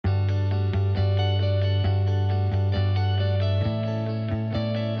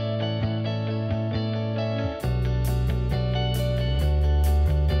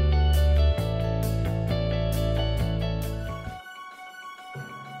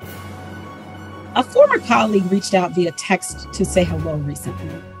A former colleague reached out via text to say hello recently.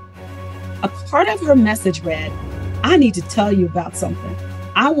 A part of her message read, "I need to tell you about something.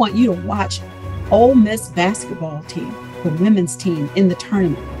 I want you to watch Ole Miss basketball team, the women's team in the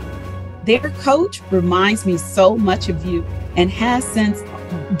tournament. Their coach reminds me so much of you and has since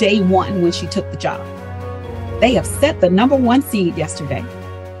day one when she took the job. They have set the #1 seed yesterday."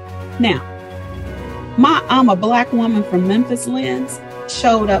 Now, I'm a Black woman from Memphis lens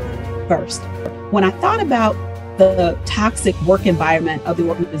showed up first. When I thought about the toxic work environment of the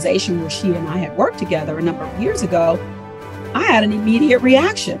organization where she and I had worked together a number of years ago, I had an immediate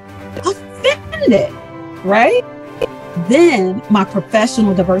reaction. Offended, right? Then my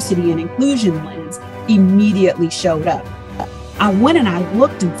professional diversity and inclusion lens immediately showed up. I went and I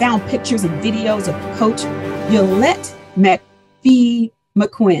looked and found pictures and videos of Coach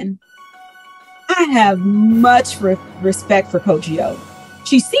McPhee-McCuin. I have much respect for Coach Yo.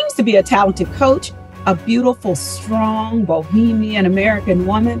 She seems to be a talented coach, a beautiful, strong, bohemian American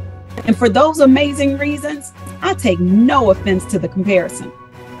woman. And for those amazing reasons, I take no offense to the comparison.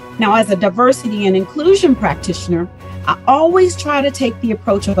 Now, as a diversity and inclusion practitioner, I always try to take the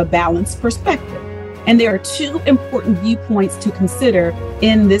approach of a balanced perspective. And there are two important viewpoints to consider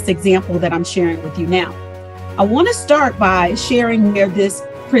in this example that I'm sharing with you now. I want to start by sharing where this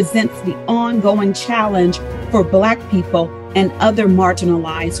presents the ongoing challenge for Black people and other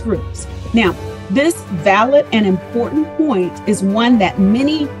marginalized groups. Now, this valid and important point is one that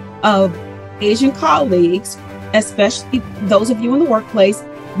many of Asian colleagues, especially those of you in the workplace,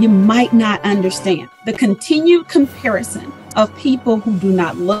 you might not understand. The continued comparison of people who do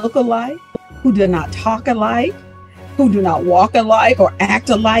not look alike, who do not talk alike, who do not walk alike or act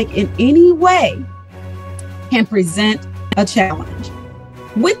alike in any way can present a challenge.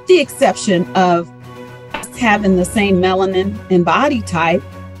 With the exception of us having the same melanin and body type,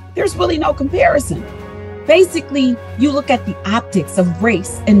 there's really no comparison. Basically, you look at the optics of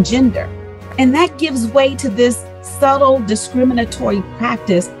race and gender, and that gives way to this subtle discriminatory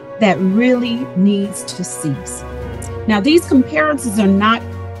practice that really needs to cease. Now, these comparisons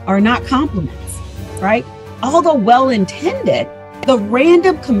are not compliments, right? Although well-intended, the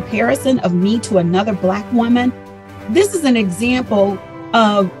random comparison of me to another Black woman, this is an example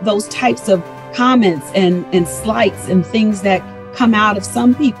of those types of comments and slights and things that come out of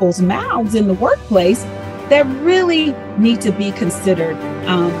some people's mouths in the workplace that really need to be considered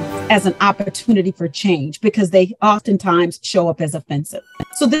as an opportunity for change, because they oftentimes show up as offensive.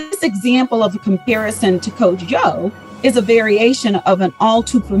 So this example of a comparison to Coach Yo is a variation of an all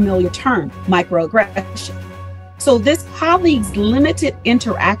too familiar term, microaggression. So this colleague's limited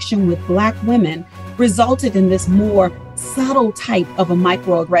interaction with Black women resulted in this more subtle type of a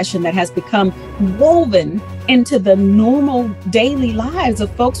microaggression that has become woven into the normal daily lives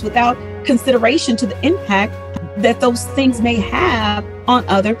of folks without consideration to the impact that those things may have on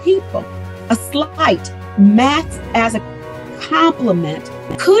other people. A slight masked as a compliment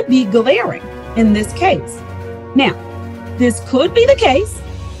could be glaring in this case. Now, this could be the case.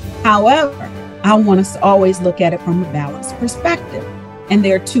 However, I want us to always look at it from a balanced perspective. And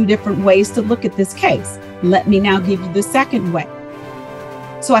there are two different ways to look at this case. Let me now give you the second way.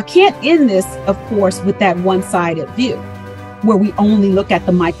 So I can't end this, of course, with that one-sided view, where we only look at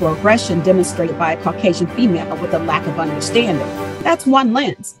the microaggression demonstrated by a Caucasian female with a lack of understanding. That's one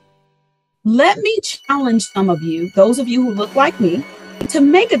lens. Let me challenge some of you, those of you who look like me, to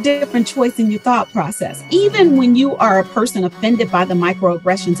make a different choice in your thought process. Even when you are a person offended by the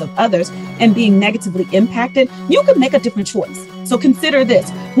microaggressions of others and being negatively impacted, you can make a different choice. So consider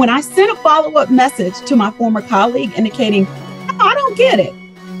this. When I sent a follow-up message to my former colleague indicating, "I don't get it,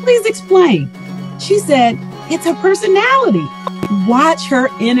 please explain," she said, "It's her personality." Watch her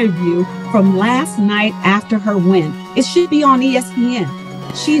interview from last night after her win. It should be on ESPN.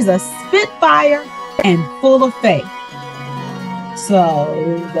 She's a spitfire and full of faith.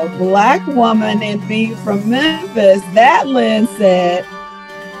 So the Black woman in being from Memphis, that lens said,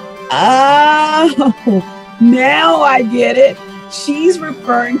 "Oh, now I get it. She's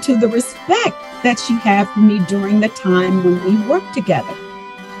referring to the respect that she had for me during the time when we worked together."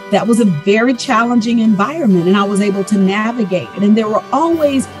 That was a very challenging environment, and I was able to navigate it. And there were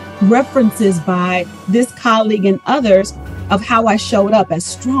always references by this colleague and others of how I showed up as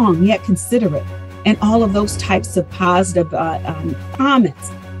strong yet considerate, and all of those types of positive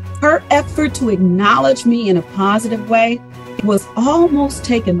comments. Her effort to acknowledge me in a positive way was almost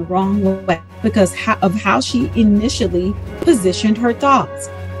taken the wrong way because of how she initially positioned her thoughts.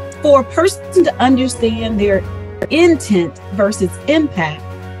 For a person to understand their intent versus impact,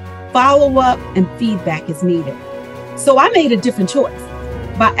 follow-up and feedback is needed. So I made a different choice.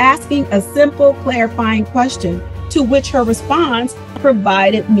 by asking a simple clarifying question to which her response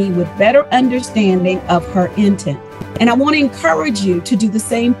provided me with better understanding of her intent. And I want to encourage you to do the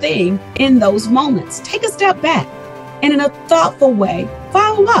same thing in those moments. Take a step back and in a thoughtful way,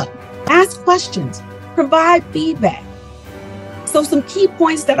 follow up, ask questions, provide feedback. So some key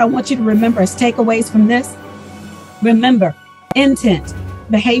points that I want you to remember as takeaways from this. Remember, intent,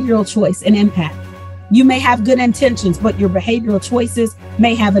 behavioral choice, and impact. You may have good intentions, but your behavioral choices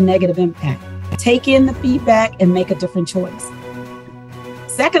may have a negative impact. Take in the feedback and make a different choice.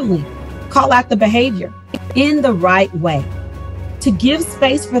 Secondly, call out the behavior in the right way to give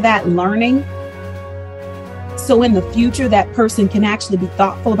space for that learning. So in the future, that person can actually be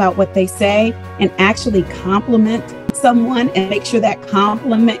thoughtful about what they say and actually compliment someone and make sure that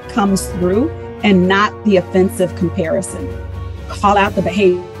compliment comes through and not the offensive comparison. Call out the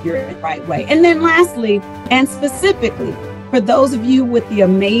behavior in the right way. And then lastly, and specifically, for those of you with the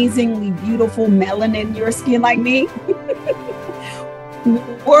amazingly beautiful melanin in your skin like me,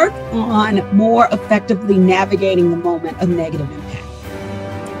 work on more effectively navigating the moment of negative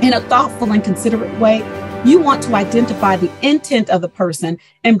impact. In a thoughtful and considerate way, you want to identify the intent of the person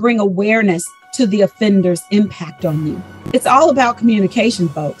and bring awareness to the offender's impact on you. It's all about communication,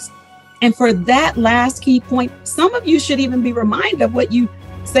 folks. And for that last key point, some of you should even be reminded of what you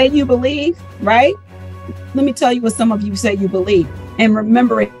say you believe, right? Let me tell you what some of you say you believe. And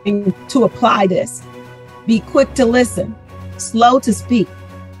remembering to apply this. Be quick to listen, slow to speak,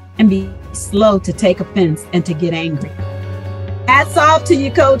 and be slow to take offense and to get angry. Hats off to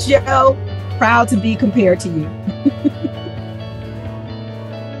you, Coach Yo. Proud to be compared to you.